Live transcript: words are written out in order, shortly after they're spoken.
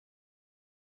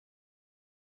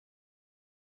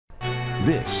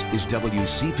This is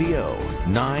WCPO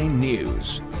 9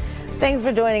 News. Thanks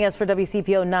for joining us for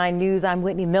WCPO 9 News. I'm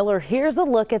Whitney Miller. Here's a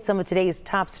look at some of today's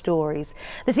top stories.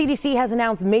 The CDC has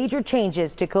announced major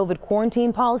changes to COVID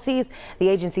quarantine policies. The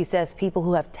agency says people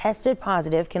who have tested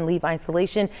positive can leave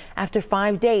isolation after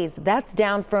 5 days. That's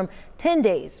down from 10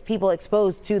 days. People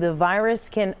exposed to the virus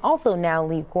can also now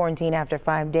leave quarantine after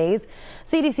 5 days.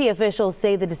 CDC officials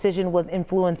say the decision was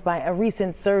influenced by a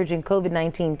recent surge in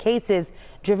COVID-19 cases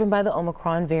driven by the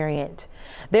Omicron variant.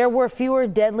 There were fewer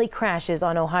deadly crashes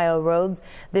on Ohio roads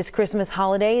this Christmas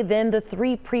holiday than the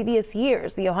 3 previous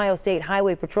years. The Ohio State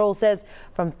Highway Patrol says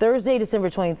from Thursday, December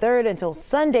 23rd until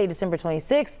Sunday, December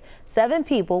 26th, 7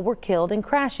 people were killed in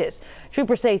crashes.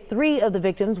 Troopers say 3 of the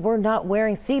victims were not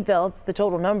wearing seatbelts. The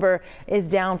total number is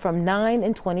down from 9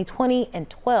 in 2020 and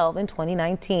 12 in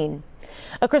 2019.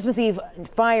 A Christmas Eve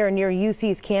fire near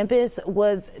UC's campus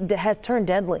has turned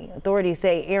deadly. Authorities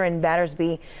say Aaron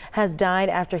Battersby has died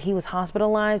after he was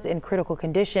hospitalized in critical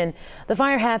condition. The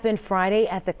fire happened Friday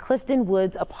at the Clifton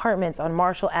Woods Apartments on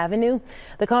Marshall Avenue.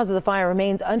 The cause of the fire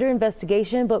remains under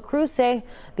investigation, but crews say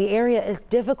the area is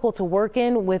difficult to work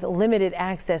in with limited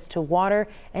access to water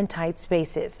and tight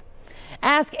spaces.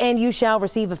 Ask and You Shall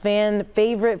Receive a Fan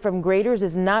favorite from graders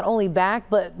is not only back,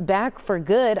 but back for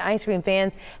good. Ice cream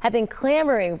fans have been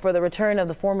clamoring for the return of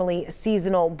the formerly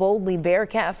seasonal Boldly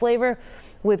Bearcat flavor.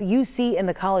 With UC in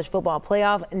the college football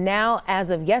playoff, now as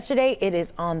of yesterday, it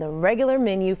is on the regular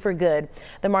menu for good.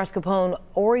 The mascarpone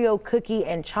Oreo cookie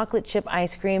and chocolate chip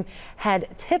ice cream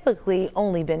had typically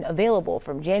only been available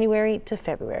from January to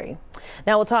February.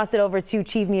 Now we'll toss it over to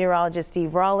Chief Meteorologist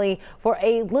Steve Raleigh for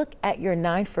a look at your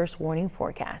 9 first warning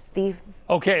forecast. Steve.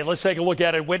 Okay, let's take a look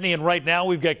at it, Whitney. And right now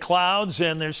we've got clouds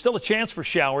and there's still a chance for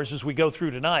showers as we go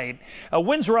through tonight.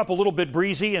 Winds are up a little bit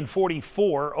breezy and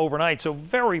 44 overnight, so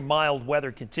very mild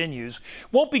weather continues.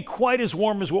 Won't be quite as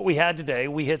warm as what we had today.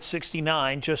 We hit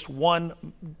 69, just 1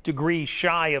 degree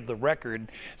shy of the record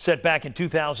set back in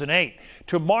 2008.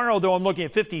 Tomorrow, though, I'm looking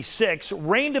at 56.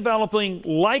 Rain developing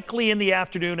likely in the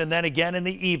afternoon and then again in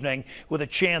the evening with a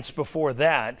chance before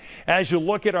that. As you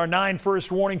look at our 9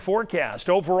 first warning forecast,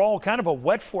 overall kind of a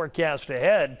wet forecast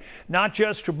ahead, not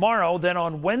just tomorrow, then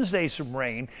on Wednesday some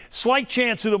rain, slight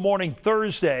chance in the morning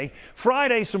Thursday,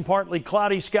 Friday some partly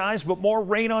cloudy skies, but more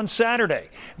rain on Saturday.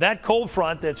 That cold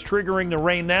front that's triggering the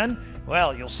rain then,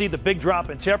 well, you'll see the big drop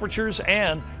in temperatures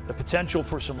and the potential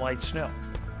for some light snow.